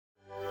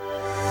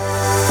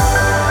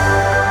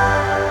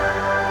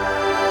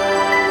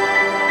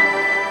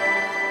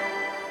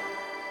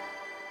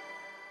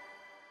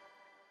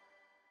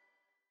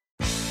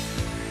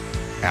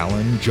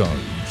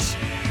Jones,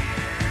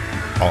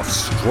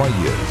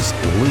 Australia's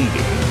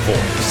leading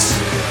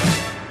voice.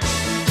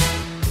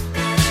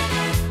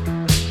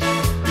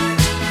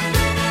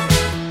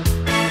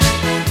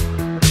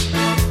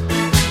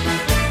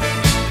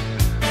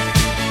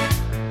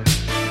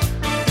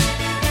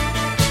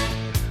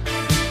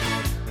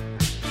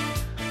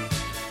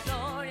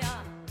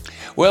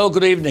 Well,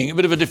 good evening. A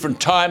bit of a different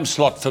time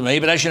slot for me,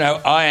 but as you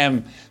know, I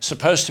am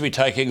supposed to be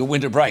taking a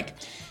winter break.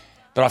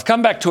 But I've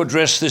come back to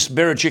address this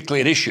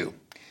Berejiklian issue,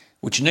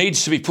 which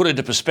needs to be put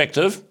into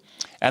perspective,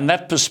 and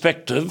that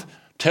perspective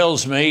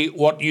tells me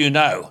what you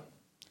know.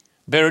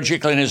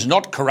 Berejiklian is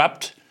not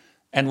corrupt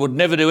and would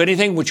never do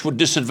anything which would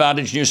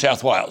disadvantage New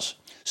South Wales.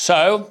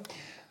 So,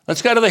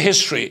 let's go to the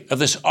history of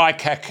this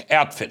ICAC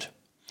outfit.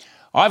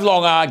 I've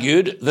long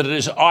argued that it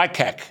is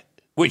ICAC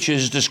which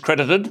is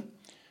discredited,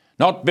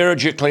 not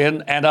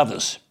Berejiklian and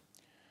others.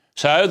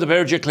 So, the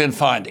Berejiklian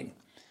finding,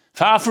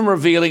 far from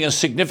revealing a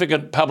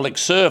significant public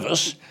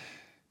service,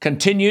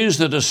 continues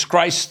the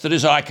disgrace that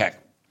is ICAC.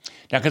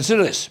 Now,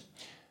 consider this.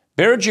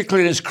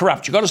 Berejiklian is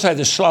corrupt. You've got to say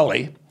this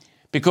slowly,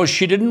 because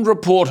she didn't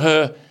report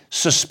her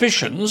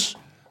suspicions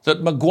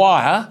that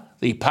Maguire,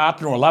 the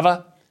partner or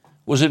lover,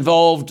 was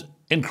involved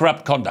in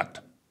corrupt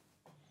conduct.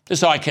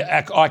 This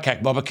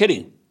ICAC mob are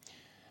kidding.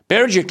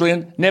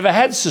 Berejiklian never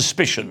had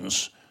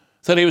suspicions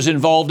that he was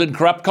involved in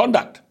corrupt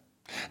conduct.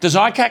 Does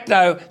ICAC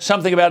know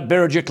something about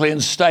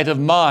Berejiklian's state of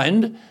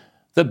mind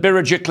that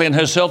Berejiklian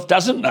herself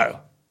doesn't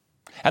know?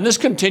 And this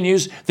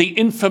continues the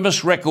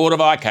infamous record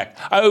of ICAC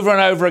over and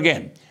over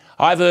again.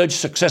 I've urged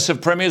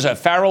successive premiers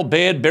O'Farrell,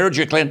 Baird,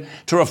 Berejiklian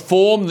to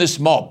reform this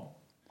mob.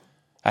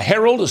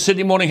 A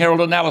Sydney Morning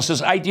Herald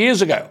analysis 8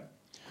 years ago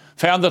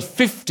found that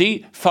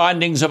 50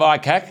 findings of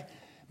ICAC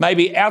may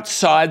be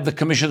outside the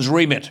Commission's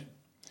remit.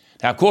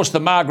 Now, of course, the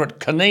Margaret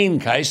Cunneen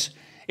case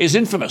is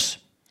infamous.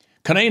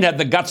 Cunneen had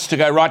the guts to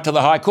go right to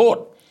the High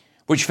Court,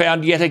 which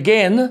found yet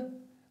again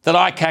that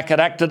ICAC had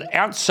acted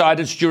outside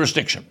its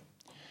jurisdiction.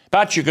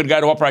 But you could go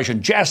to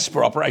Operation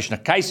Jasper, Operation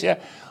Acacia,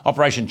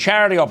 Operation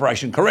Charity,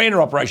 Operation Carina,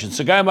 Operation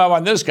Sagomo,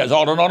 and this goes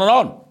on and on and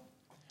on.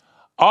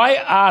 I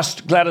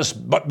asked Gladys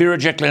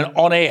Berejiklian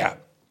on air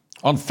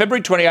on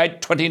February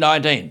 28,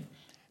 2019. And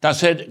I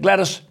said,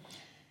 Gladys,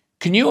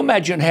 can you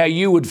imagine how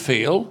you would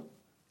feel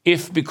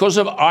if, because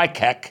of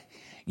ICAC,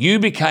 you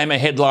became a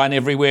headline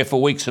everywhere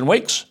for weeks and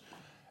weeks,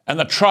 and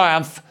the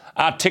triumph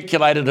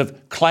articulated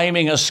of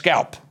claiming a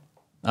scalp,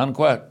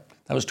 unquote.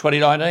 That was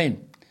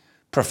 2019.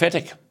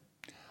 Prophetic.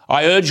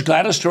 I urged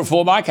Gladys to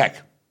reform ICAC.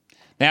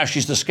 Now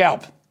she's the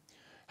scalp.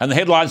 And the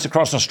headlines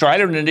across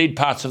Australia and indeed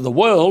parts of the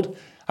world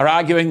are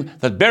arguing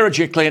that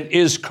Berejiklian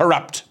is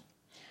corrupt.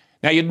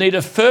 Now you'd need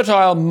a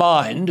fertile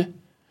mind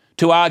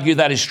to argue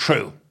that is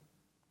true.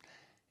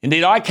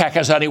 Indeed, ICAC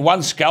has only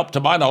one scalp to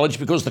my knowledge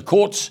because the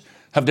courts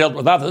have dealt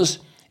with others.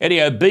 Eddie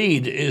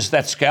Obeid is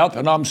that scalp,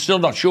 and I'm still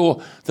not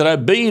sure that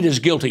Obeid is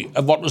guilty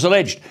of what was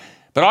alleged.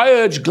 But I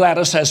urge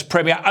Gladys, as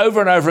Premier, over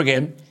and over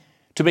again,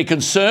 to be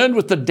concerned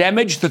with the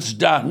damage that's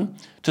done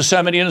to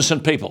so many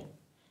innocent people.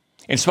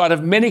 In spite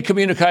of many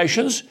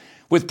communications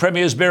with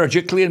Premiers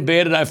Berejiklian,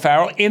 Baird and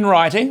O'Farrell in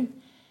writing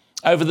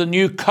over the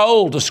new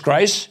coal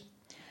disgrace,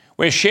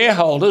 where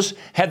shareholders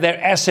had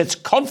their assets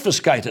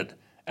confiscated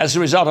as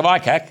a result of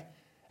ICAC,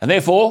 and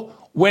therefore,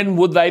 when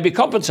would they be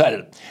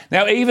compensated?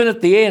 Now, even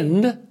at the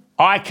end,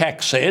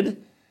 ICAC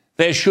said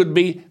there should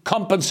be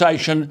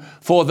compensation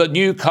for the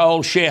new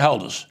coal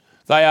shareholders.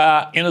 They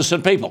are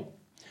innocent people.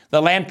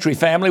 The Lantry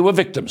family were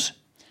victims.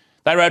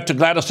 They wrote to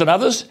Gladys and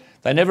others.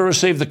 They never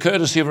received the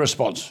courtesy of a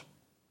response.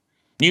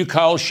 New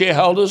coal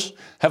shareholders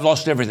have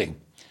lost everything.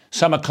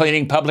 Some are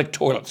cleaning public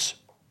toilets.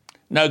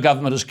 No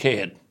government has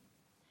cared.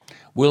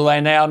 Will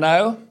they now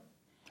know?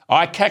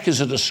 ICAC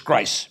is a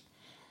disgrace.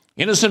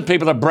 Innocent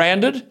people are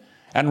branded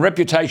and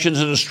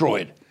reputations are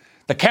destroyed.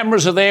 The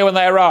cameras are there when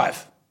they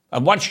arrive.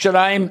 And once your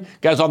name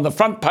goes on the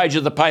front page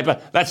of the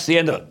paper, that's the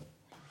end of it.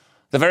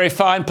 The very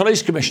fine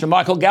Police Commissioner,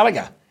 Michael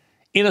Gallagher,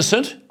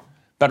 innocent,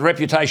 but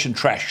reputation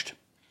trashed.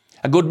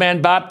 A good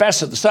man, Bart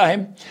Bassett, the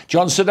same.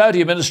 John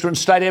Sidoti, Minister and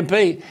State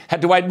MP,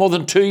 had to wait more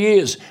than 2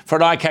 years for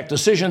an ICAC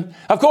decision.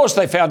 Of course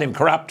they found him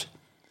corrupt.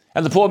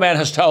 And the poor man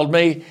has told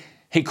me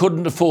he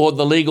couldn't afford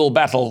the legal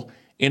battle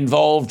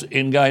involved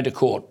in going to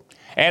court.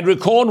 Andrew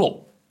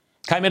Cornwall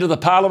came into the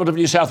Parliament of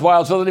New South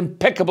Wales with an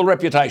impeccable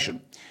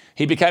reputation.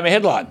 He became a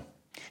headline.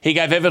 He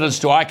gave evidence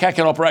to ICAC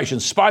in Operation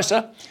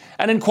Spicer,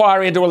 an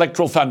inquiry into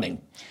electoral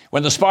funding.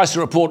 When the Spicer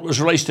report was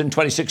released in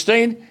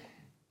 2016,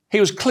 he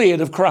was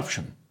cleared of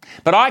corruption.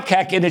 But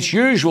ICAC, in its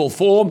usual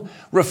form,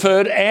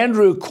 referred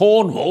Andrew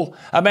Cornwall,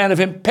 a man of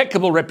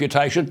impeccable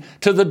reputation,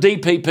 to the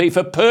DPP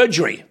for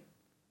perjury.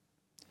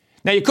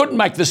 Now, you couldn't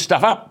make this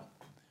stuff up.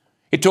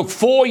 It took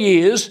 4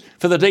 years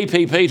for the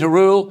DPP to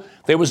rule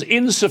there was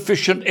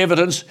insufficient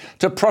evidence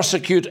to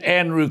prosecute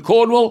Andrew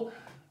Cornwall,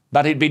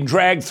 but he'd been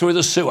dragged through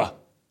the sewer.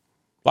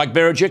 Like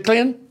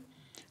Berejiklian,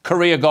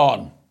 career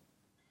gone.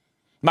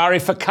 Murray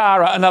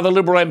Fakara, another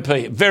Liberal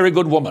MP, very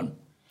good woman.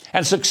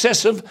 and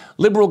successive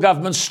Liberal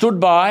governments stood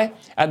by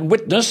and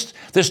witnessed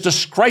this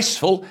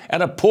disgraceful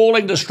and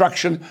appalling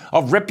destruction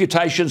of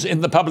reputations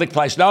in the public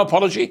place. No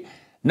apology,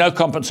 no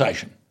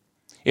compensation.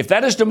 If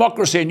that is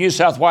democracy in New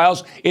South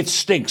Wales, it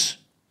stinks.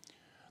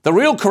 The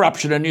real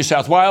corruption in New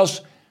South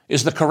Wales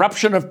is the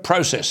corruption of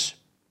process.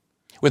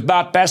 With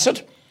Bart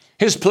Bassett,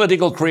 his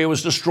political career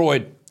was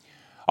destroyed.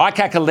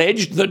 ICAC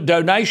alleged that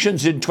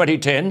donations in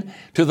 2010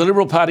 to the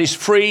Liberal Party's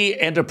Free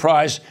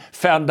Enterprise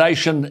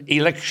Foundation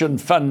election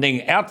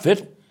funding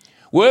outfit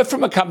were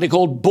from a company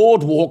called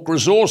Boardwalk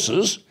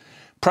Resources,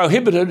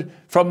 prohibited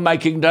from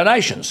making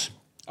donations.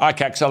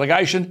 ICAC's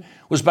allegation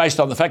was based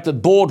on the fact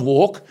that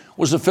Boardwalk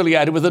was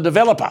affiliated with a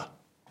developer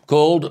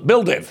called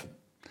BillDev.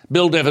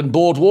 BillDev and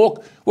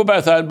Boardwalk were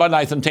both owned by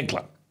Nathan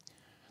Tinkler.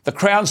 The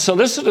Crown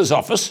Solicitor's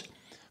Office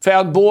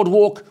found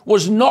Boardwalk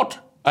was not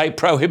a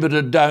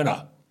prohibited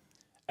donor,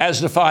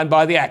 as defined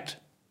by the Act.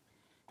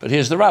 But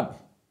here's the rub.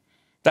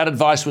 That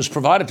advice was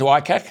provided to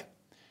ICAC.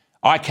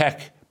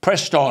 ICAC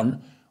pressed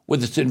on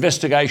with its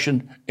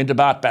investigation into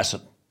Bart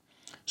Bassett.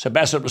 So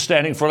Bassett was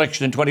standing for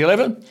election in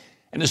 2011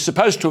 and is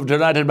supposed to have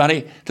donated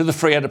money to the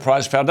Free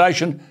Enterprise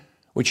Foundation,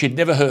 which he'd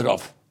never heard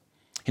of.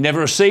 He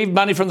never received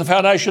money from the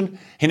foundation.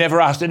 He never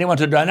asked anyone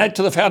to donate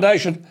to the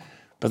foundation.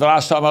 But the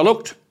last time I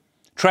looked,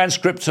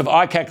 transcripts of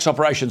ICAC's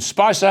Operation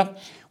Spicer,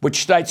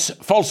 which states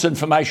false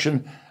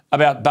information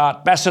about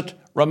Bart Bassett,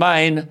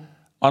 remain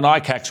on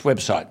ICAC's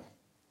website.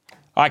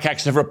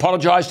 ICAC's never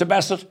apologised to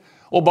Bassett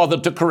or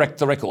bothered to correct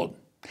the record.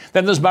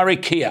 Then there's Murray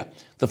Keir,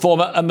 the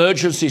former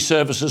Emergency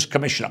Services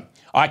Commissioner.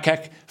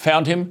 ICAC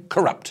found him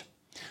corrupt.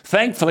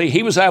 Thankfully,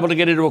 he was able to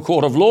get into a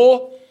court of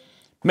law.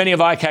 Many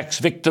of ICAC's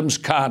victims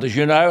can't, as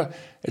you know.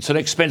 It's an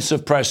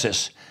expensive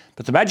process.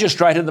 But the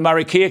magistrate in the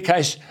Murray Keir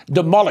case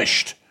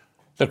demolished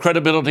the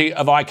credibility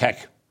of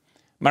ICAC.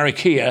 Murray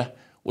Keir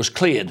was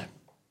cleared.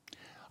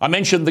 I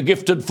mentioned the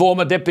gifted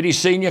former Deputy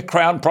Senior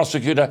Crown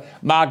Prosecutor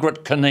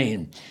Margaret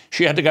Cunneen.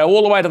 She had to go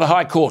all the way to the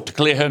High Court to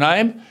clear her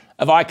name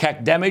of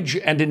ICAC damage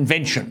and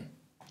invention.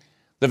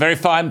 The very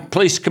fine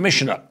Police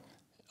Minister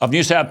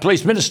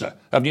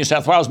of New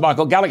South Wales,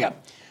 Michael Gallagher,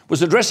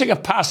 was addressing a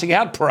passing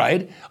out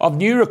parade of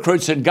new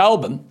recruits in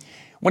Goulburn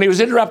when he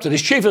was interrupted.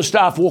 His Chief of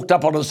Staff walked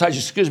up onto the stage,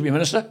 "Excuse me,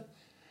 Minister."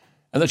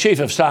 And the Chief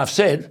of Staff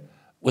said,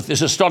 with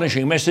this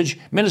astonishing message,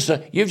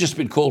 "Minister, you've just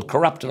been called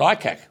corrupt at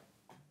ICAC."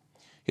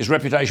 His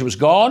reputation was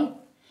gone,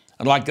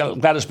 and like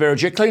Gladys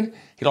Berejiklian,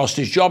 he lost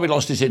his job, he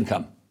lost his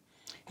income.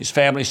 His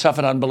family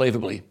suffered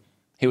unbelievably.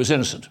 He was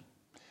innocent.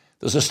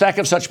 There's a stack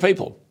of such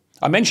people.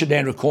 I mentioned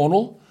Andrew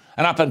Cornwall,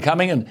 an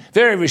up-and-coming and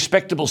very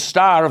respectable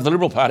star of the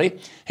Liberal Party.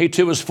 He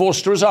too was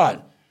forced to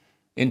resign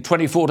in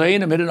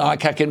 2014 amid an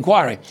ICAC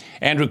inquiry.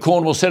 Andrew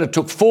Cornwall said it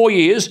took 4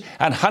 years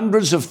and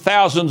hundreds of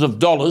thousands of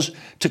dollars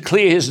to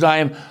clear his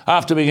name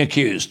after being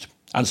accused.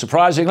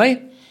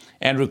 Unsurprisingly,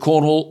 Andrew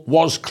Cornwall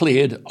was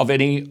cleared of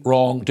any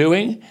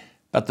wrongdoing,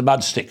 but the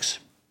mud sticks.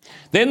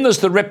 Then there's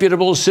the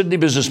reputable Sydney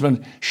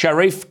businessman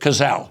Sharif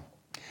Kazal.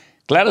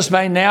 Gladys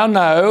may now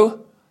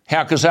know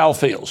how Kazal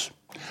feels.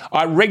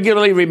 I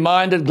regularly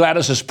reminded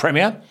Gladys as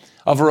Premier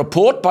of a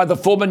report by the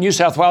former New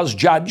South Wales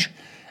judge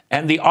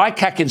and the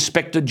ICAC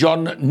inspector,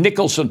 John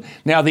Nicholson.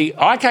 Now, the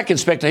ICAC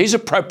inspector, he's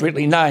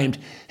appropriately named.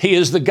 He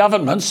is the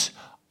government's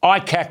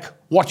ICAC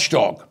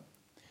watchdog.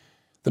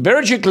 The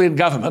Berejiklian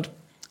government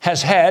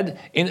has had,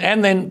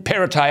 and then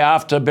Perrottet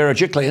after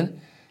Berejiklian,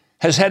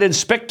 has had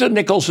Inspector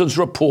Nicholson's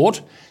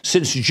report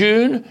since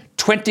June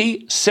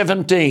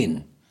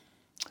 2017,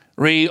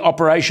 re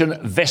Operation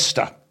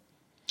Vesta,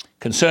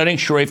 concerning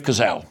Sharif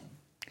Kazal.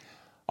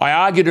 I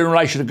argued in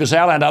relation to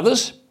Kazal and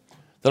others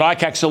that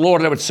ICAC's a law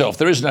unto itself.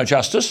 There is no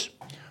justice.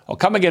 I'll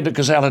come again to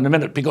Kazal in a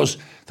minute because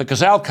the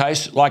Kazal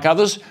case, like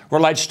others,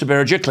 relates to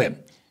Berejiklian.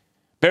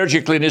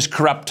 Berejiklian is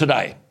corrupt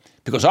today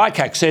because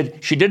ICAC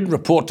said she didn't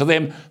report to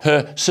them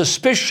her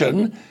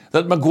suspicion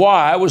that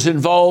Maguire was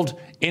involved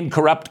in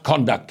corrupt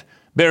conduct.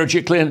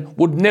 Berejiklian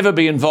would never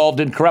be involved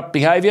in corrupt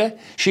behaviour.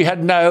 She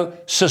had no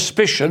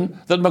suspicion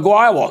that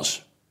Maguire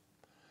was.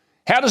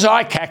 How does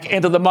ICAC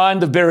enter the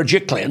mind of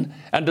Berejiklian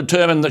and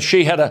determine that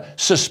she had a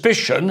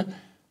suspicion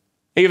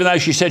even though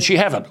she said she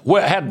hadn't?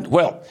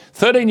 Well,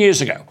 13 years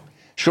ago,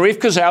 Sharif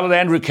Kazal and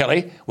Andrew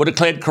Kelly were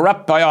declared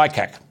corrupt by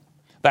ICAC.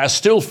 They are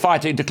still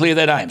fighting to clear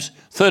their names,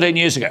 13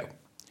 years ago.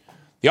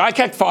 The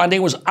ICAC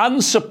finding was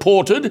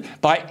unsupported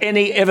by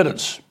any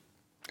evidence.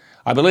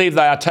 I believe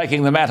they are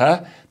taking the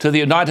matter to the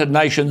United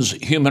Nations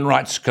Human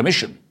Rights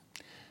Commission.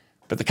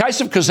 But the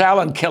case of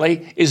Kazal and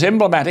Kelly is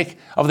emblematic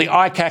of the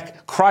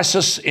ICAC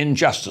crisis in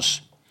justice.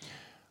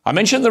 I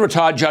mentioned the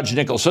retired Judge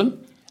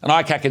Nicholson, an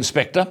ICAC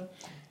inspector,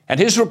 and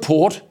his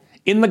report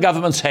in the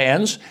government's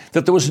hands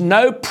that there was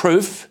no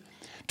proof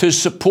to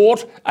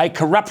support a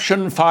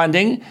corruption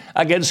finding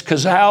against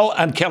Kazal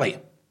and Kelly.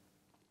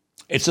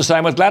 It's the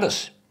same with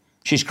Gladys.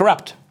 She's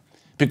corrupt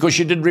because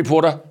she didn't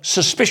report a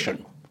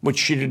suspicion, which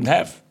she didn't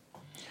have.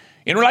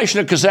 In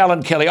relation to Kazal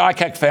and Kelly,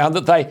 ICAC found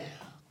that they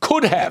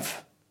could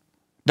have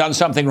done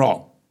something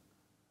wrong.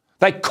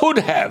 They could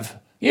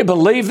have. You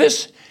believe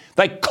this?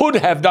 They could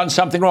have done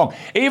something wrong.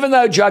 Even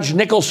though Judge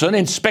Nicholson,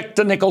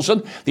 Inspector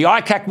Nicholson, the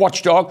ICAC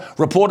watchdog,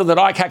 reported that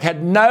ICAC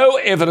had no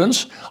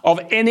evidence of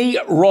any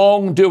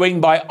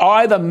wrongdoing by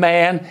either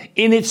man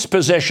in its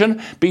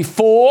possession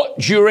before,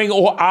 during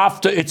or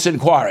after its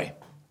inquiry.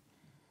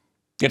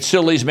 Yet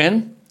still these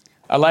men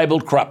are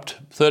labelled corrupt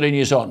 13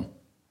 years on.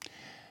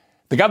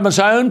 The government's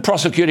own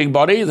prosecuting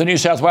body, the New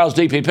South Wales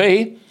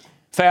DPP,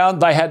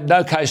 found they had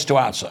no case to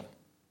answer.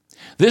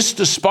 This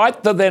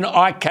despite the then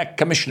ICAC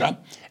Commissioner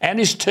and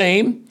his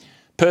team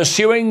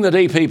pursuing the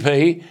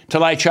DPP to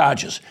lay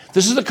charges.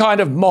 This is the kind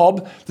of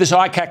mob this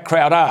ICAC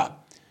crowd are.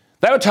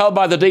 They were told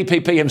by the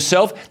DPP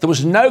himself there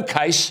was no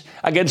case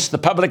against the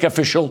public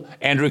official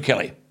Andrew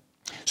Kelly.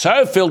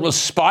 So, filled with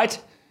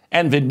spite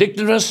and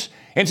vindictiveness,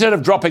 instead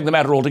of dropping the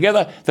matter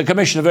altogether, the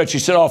Commissioner virtually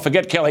said, "Oh,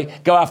 forget Kelly,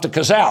 go after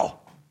Kazal."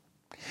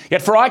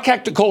 Yet for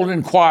ICAC to call an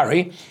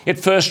inquiry, it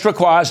first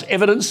requires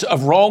evidence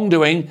of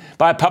wrongdoing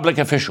by a public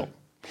official.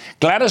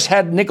 Gladys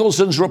had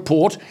Nicholson's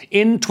report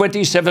in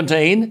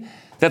 2017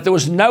 that there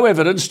was no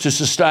evidence to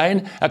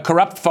sustain a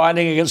corrupt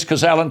finding against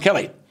Kazal and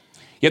Kelly.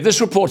 Yet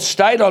this report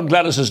stayed on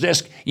Gladys's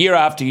desk year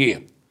after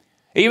year,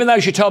 even though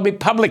she told me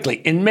publicly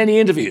in many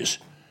interviews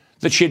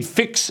that she'd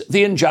fix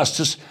the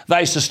injustice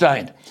they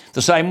sustained.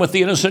 The same with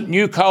the innocent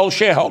new coal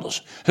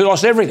shareholders who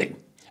lost everything.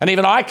 And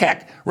even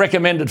ICAC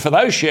recommended for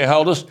those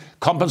shareholders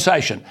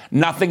compensation.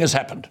 Nothing has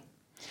happened.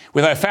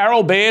 With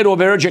O'Farrell, Baird or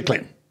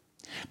Berejiklian,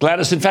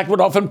 Gladys, in fact,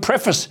 would often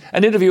preface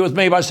an interview with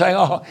me by saying,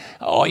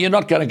 oh, you're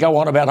not going to go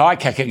on about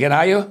ICAC again,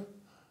 are you?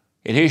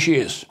 And here she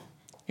is,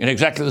 in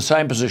exactly the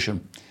same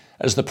position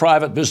as the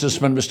private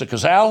businessman Mr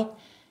Kazal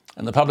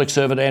and the public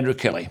servant Andrew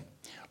Kelly,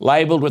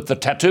 labelled with the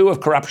tattoo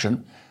of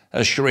corruption,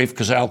 as Sharif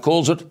Kazal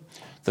calls it,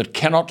 that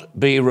cannot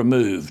be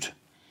removed.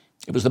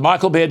 It was the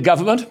Michael Baird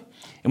government,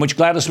 in which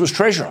Gladys was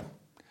Treasurer,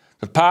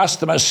 that passed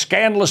the most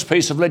scandalous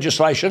piece of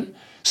legislation,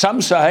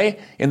 some say,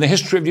 in the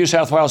history of New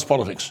South Wales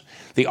politics,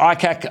 the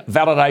ICAC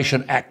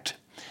Validation Act.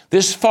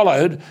 This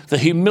followed the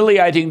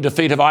humiliating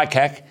defeat of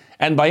ICAC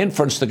and, by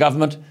inference, the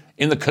government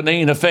in the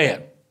Cuneen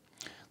affair.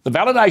 The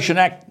Validation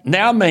Act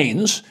now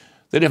means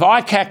that if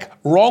ICAC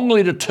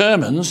wrongly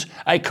determines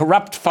a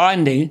corrupt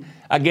finding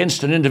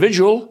against an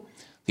individual,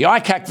 the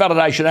ICAC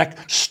Validation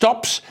Act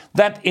stops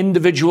that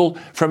individual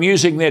from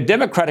using their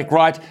democratic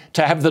right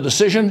to have the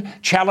decision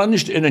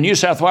challenged in a New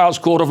South Wales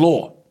court of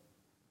law.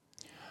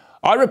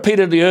 I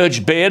repeatedly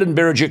urged Baird and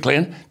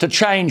Berejiklian to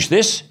change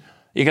this.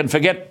 You can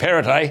forget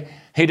Perrottet.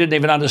 He didn't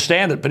even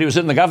understand it, but he was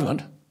in the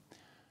government.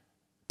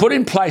 Put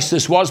in place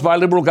this was by a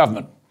Liberal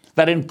government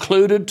that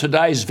included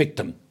today's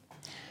victim.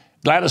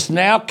 Gladys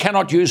now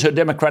cannot use her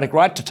democratic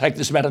right to take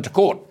this matter to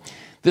court.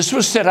 This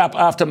was set up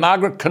after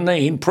Margaret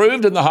Cuneen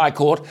proved in the High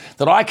Court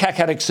that ICAC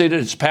had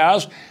exceeded its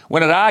powers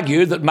when it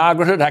argued that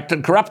Margaret had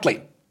acted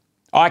corruptly.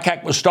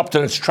 ICAC was stopped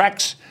in its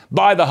tracks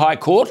by the High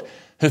Court,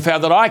 who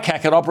found that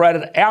ICAC had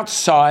operated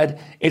outside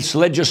its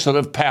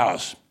legislative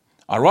powers.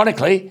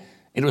 Ironically,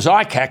 it was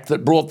ICAC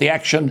that brought the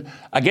action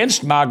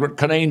against Margaret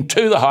Cuneen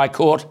to the High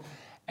Court,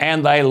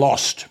 and they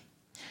lost.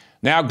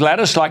 Now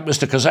Gladys, like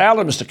Mr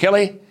Kazal and Mr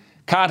Kelly,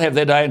 can't have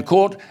their day in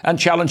court and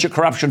challenge a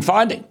corruption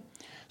finding.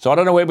 So I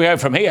don't know where we go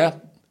from here.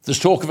 There's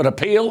talk of an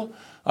appeal.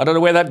 I don't know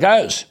where that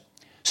goes.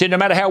 See, no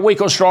matter how weak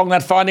or strong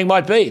that finding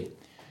might be,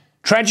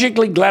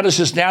 tragically,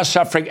 Gladys is now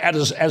suffering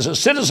as a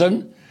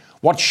citizen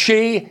what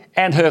she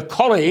and her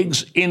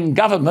colleagues in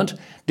government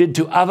did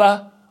to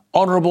other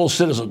honourable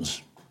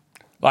citizens,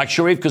 like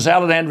Sharif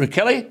Kazal and Andrew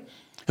Kelly,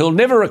 who'll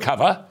never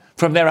recover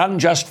from their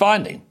unjust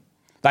finding.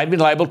 They've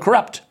been labelled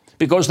corrupt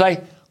because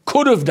they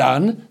could have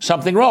done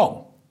something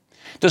wrong.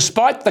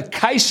 Despite the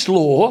case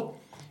law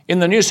in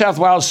the New South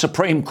Wales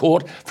Supreme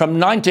Court from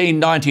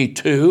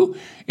 1992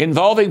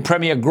 involving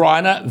Premier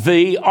Greiner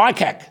v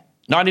ICAC,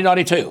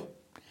 1992.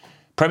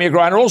 Premier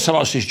Greiner also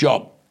lost his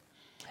job.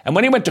 And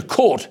when he went to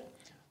court,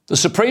 the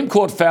Supreme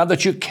Court found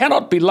that you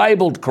cannot be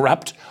labelled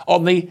corrupt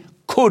on the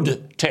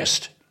could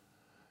test.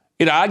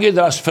 It argued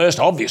there must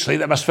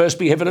first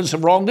be evidence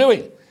of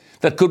wrongdoing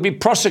that could be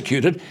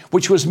prosecuted,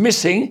 which was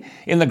missing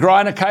in the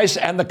Greiner case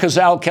and the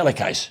Kazal-Kelly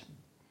case.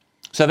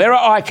 So there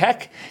are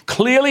ICAC,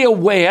 clearly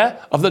aware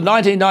of the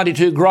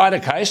 1992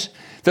 Greiner case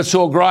that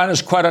saw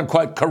Greiner's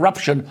quote-unquote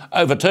corruption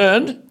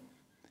overturned,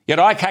 yet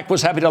ICAC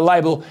was happy to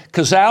label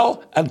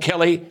Kazal and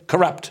Kelly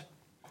corrupt.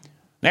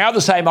 Now the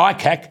same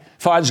ICAC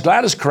finds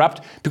Gladys corrupt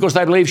because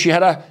they believe she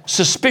had a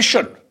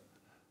suspicion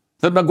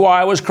that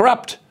Maguire was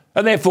corrupt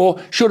and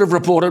therefore should have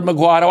reported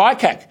Maguire to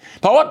ICAC.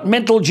 By what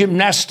mental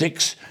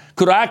gymnastics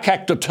could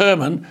ICAC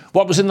determine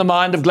what was in the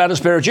mind of Gladys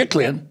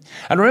Berejiklian?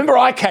 And remember,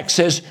 ICAC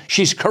says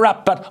she's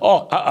corrupt,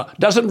 but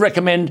doesn't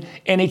recommend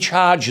any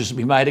charges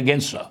be made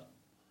against her.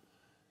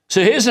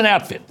 So here's an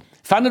outfit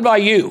funded by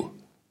you,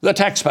 the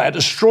taxpayer,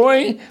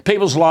 destroying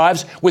people's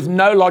lives with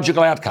no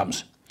logical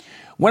outcomes.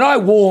 When I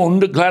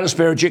warned Gladys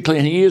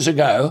Berejiklian years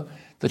ago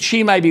that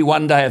she may be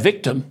one day a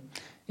victim,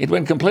 it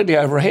went completely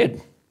over her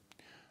head.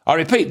 I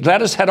repeat,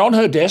 Gladys had on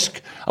her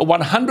desk a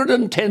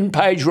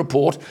 110-page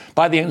report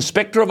by the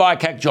Inspector of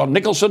ICAC, John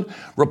Nicholson,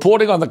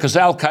 reporting on the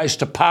Kazal case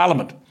to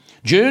Parliament,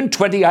 June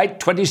 28,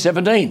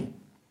 2017.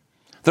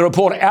 The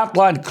report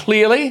outlined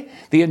clearly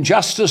the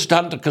injustice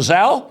done to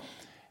Kazal,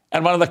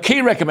 and one of the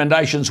key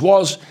recommendations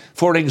was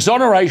for an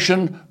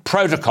exoneration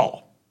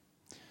protocol.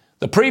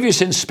 The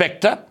previous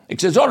inspector,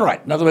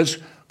 exonerate, in other words,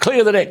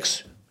 clear the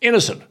decks,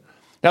 innocent.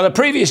 Now, the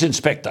previous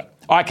inspector,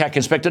 ICAC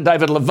inspector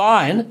David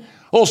Levine,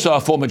 also a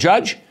former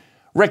judge,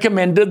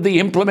 recommended the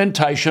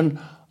implementation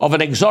of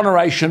an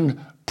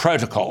exoneration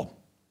protocol.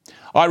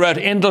 I wrote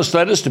endless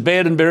letters to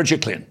Baird and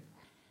Berejiklian,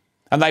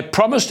 and they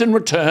promised in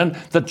return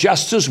that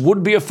justice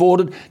would be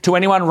afforded to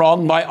anyone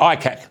wronged by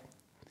ICAC.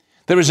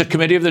 There is a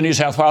committee of the New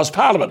South Wales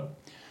Parliament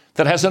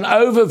that has an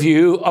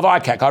overview of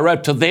ICAC. I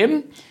wrote to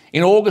them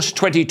in August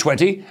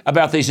 2020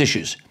 about these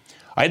issues.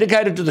 I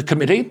indicated to the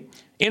committee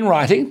in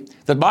writing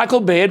that Michael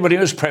Baird, when he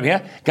was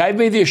Premier, gave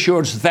me the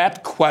assurance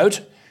that,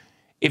 quote,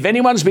 if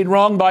anyone's been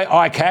wronged by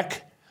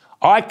ICAC,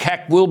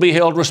 ICAC will be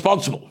held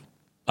responsible,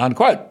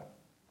 unquote.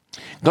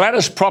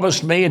 Gladys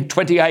promised me in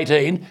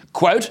 2018,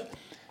 quote,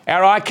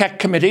 our ICAC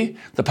committee,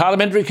 the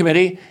parliamentary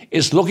committee,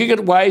 is looking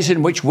at ways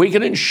in which we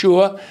can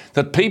ensure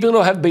that people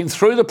who have been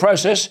through the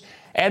process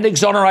and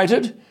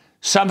exonerated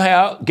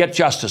somehow get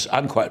justice,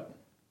 unquote.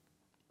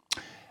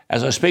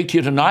 As I speak to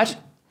you tonight,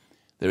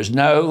 there is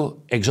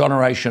no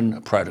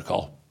exoneration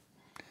protocol.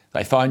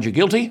 They find you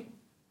guilty,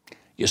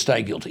 you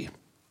stay guilty.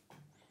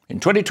 In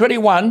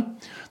 2021,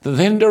 the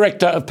then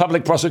Director of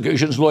Public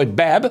Prosecutions, Lloyd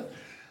Babb,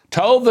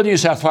 told the New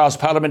South Wales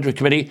Parliamentary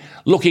Committee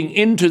looking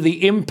into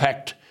the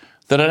impact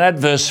that an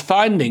adverse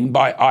finding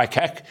by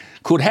ICAC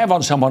could have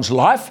on someone's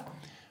life,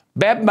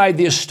 Babb made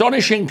the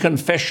astonishing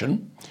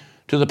confession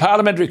to the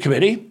Parliamentary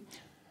Committee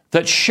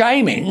that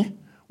shaming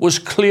was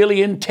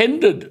clearly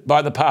intended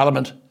by the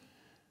Parliament,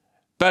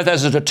 both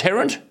as a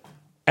deterrent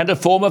and a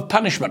form of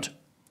punishment,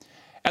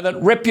 and that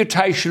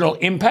reputational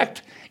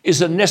impact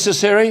is a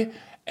necessary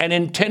and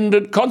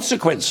intended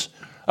consequence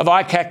of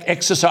ICAC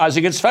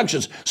exercising its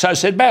functions. So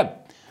said Babb.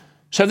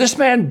 So this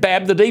man,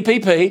 Babb, the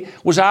DPP,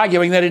 was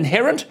arguing that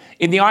inherent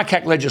in the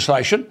ICAC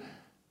legislation,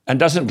 and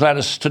doesn't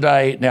Gladys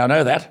today now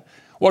know that,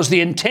 was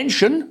the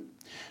intention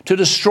to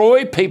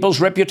destroy people's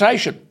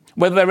reputation,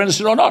 whether they're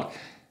innocent or not.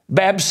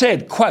 Babb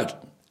said, quote,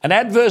 an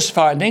adverse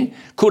finding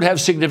could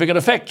have significant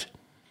effect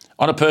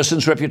on a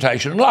person's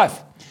reputation and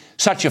life.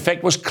 Such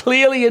effect was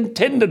clearly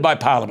intended by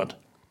Parliament,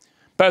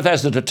 both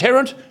as a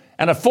deterrent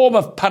and a form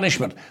of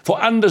punishment for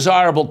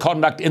undesirable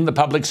conduct in the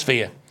public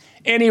sphere.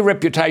 Any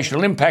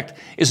reputational impact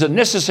is a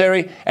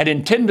necessary and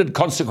intended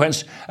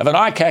consequence of an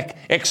ICAC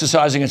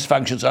exercising its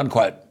functions,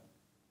 unquote.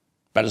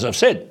 But as I've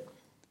said,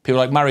 people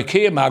like Murray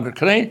Keir, Margaret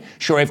Keane,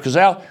 Sharif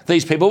Kazal,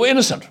 these people were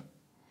innocent.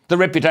 The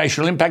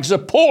reputational impact is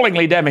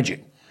appallingly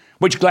damaging,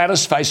 which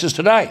Gladys faces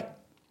today.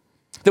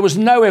 There was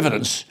no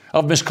evidence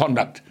of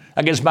misconduct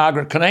against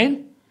Margaret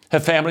Keane.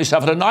 Her family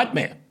suffered a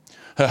nightmare.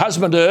 Her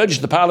husband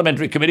urged the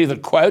parliamentary committee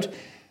that, quote,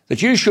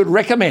 that you should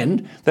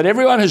recommend that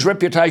everyone whose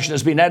reputation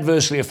has been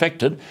adversely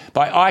affected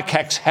by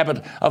ICAC's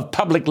habit of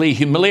publicly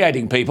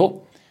humiliating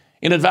people,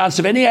 in advance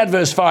of any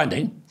adverse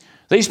finding,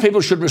 these people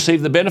should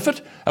receive the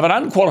benefit of an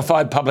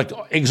unqualified public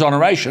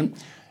exoneration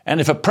and,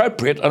 if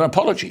appropriate, an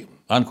apology,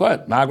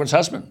 unquote. Margaret's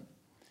husband.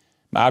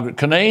 Margaret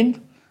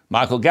Keane,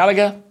 Michael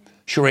Gallagher,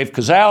 Sharif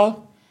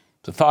Kazal,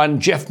 to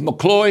find Jeff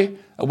McCloy,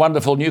 a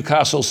wonderful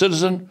Newcastle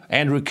citizen,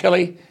 Andrew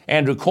Kelly,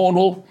 Andrew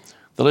Cornwall,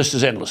 the list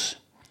is endless.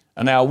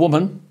 And now a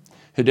woman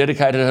who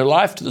dedicated her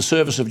life to the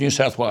service of New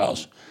South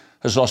Wales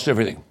has lost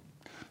everything.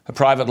 Her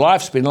private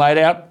life's been laid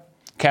out,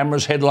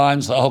 cameras,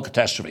 headlines, the whole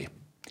catastrophe.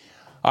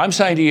 I'm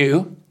saying to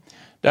you,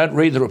 don't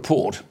read the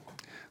report.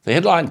 The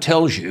headline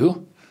tells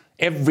you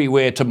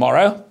everywhere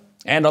tomorrow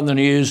and on the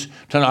news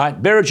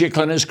tonight,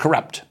 Berejiklian is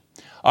corrupt.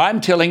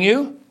 I'm telling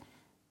you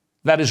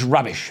that is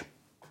rubbish.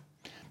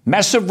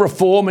 Massive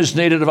reform is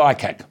needed of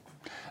ICAC,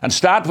 and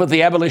start with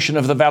the abolition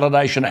of the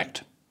Validation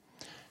Act.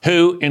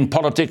 Who in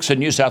politics in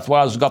New South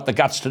Wales has got the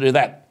guts to do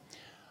that?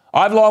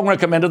 I've long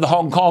recommended the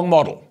Hong Kong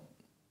model.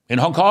 In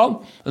Hong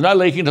Kong, there's no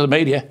leaking to the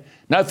media,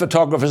 no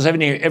photographers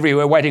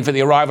everywhere waiting for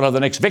the arrival of the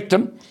next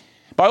victim.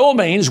 By all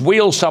means,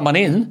 wheel someone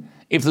in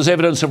if there's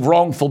evidence of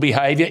wrongful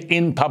behaviour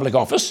in public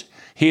office.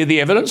 Hear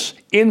the evidence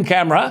in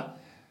camera,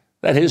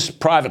 that is,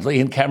 privately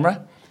in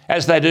camera,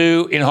 as they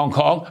do in Hong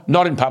Kong,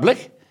 not in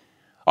public.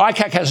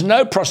 ICAC has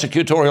no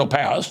prosecutorial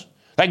powers.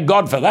 Thank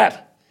God for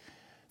that.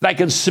 They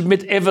can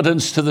submit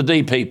evidence to the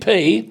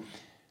DPP,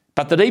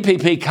 but the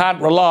DPP can't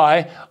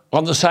rely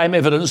on the same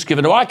evidence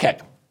given to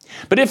ICAC.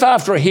 But if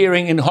after a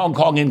hearing in Hong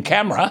Kong in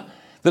camera,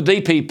 the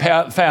DP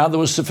found there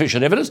was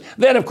sufficient evidence,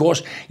 then of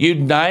course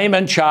you'd name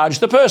and charge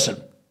the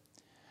person.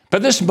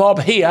 But this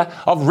mob here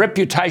of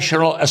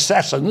reputational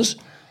assassins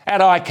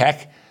at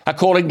ICAC are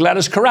calling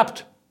Gladys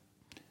corrupt.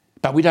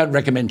 But we don't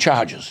recommend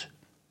charges.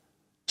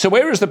 So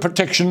where is the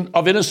protection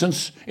of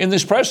innocence in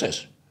this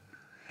process?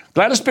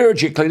 Gladys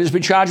Berejiklian has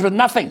been charged with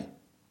nothing.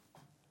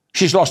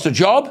 She's lost her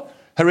job,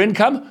 her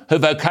income, her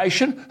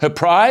vocation, her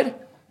pride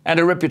and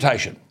her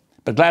reputation.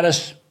 But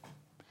Gladys,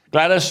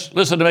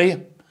 listen to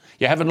me,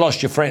 you haven't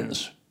lost your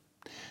friends.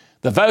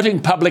 The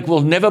voting public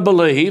will never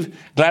believe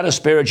Gladys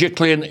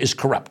Berejiklian is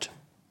corrupt.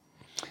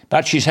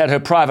 but she's had her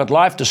private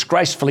life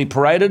disgracefully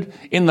paraded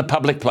in the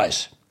public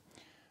place.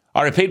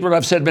 I repeat what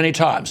I've said many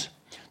times.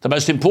 The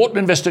most important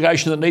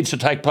investigation that needs to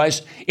take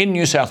place in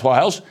New South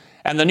Wales,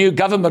 and the new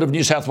government of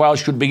New South Wales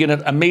should begin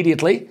it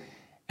immediately,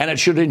 and it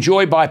should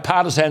enjoy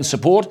bipartisan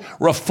support,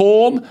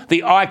 reform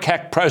the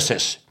ICAC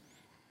process.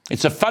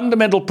 It's a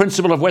fundamental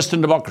principle of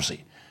Western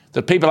democracy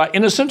that people are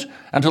innocent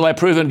until they're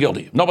proven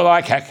guilty. Not with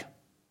ICAC.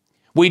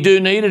 We do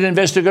need an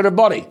investigative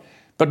body,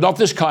 but not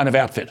this kind of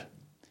outfit.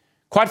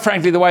 Quite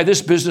frankly, the way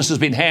this business has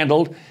been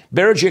handled,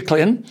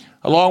 Berejiklian,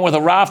 along with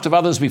a raft of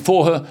others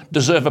before her,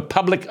 deserve a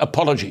public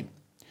apology.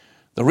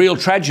 The real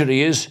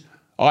tragedy is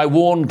I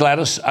warned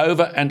Gladys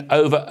over and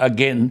over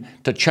again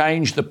to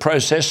change the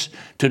process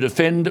to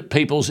defend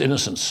people's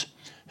innocence.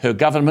 Her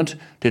government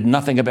did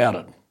nothing about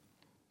it.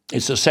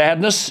 It's a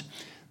sadness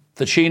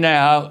that she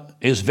now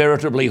is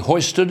veritably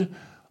hoisted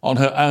on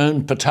her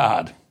own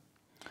petard.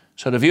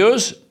 So to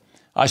viewers,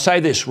 I say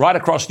this right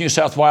across New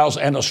South Wales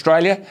and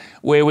Australia,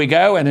 where we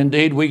go, and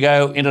indeed we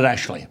go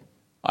internationally.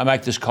 I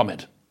make this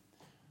comment.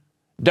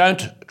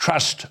 Don't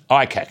trust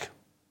ICAC.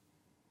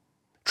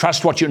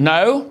 Trust what you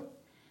know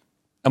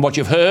and what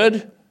you've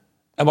heard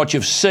and what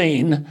you've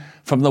seen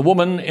from the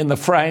woman in the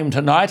frame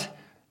tonight,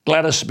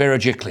 Gladys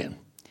Berejiklian.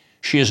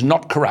 She is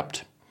not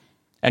corrupt,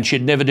 and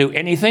she'd never do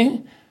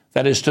anything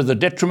that is to the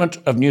detriment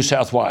of New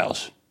South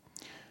Wales.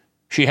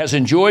 She has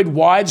enjoyed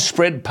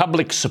widespread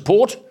public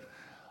support.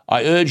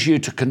 I urge you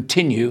to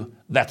continue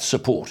that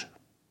support.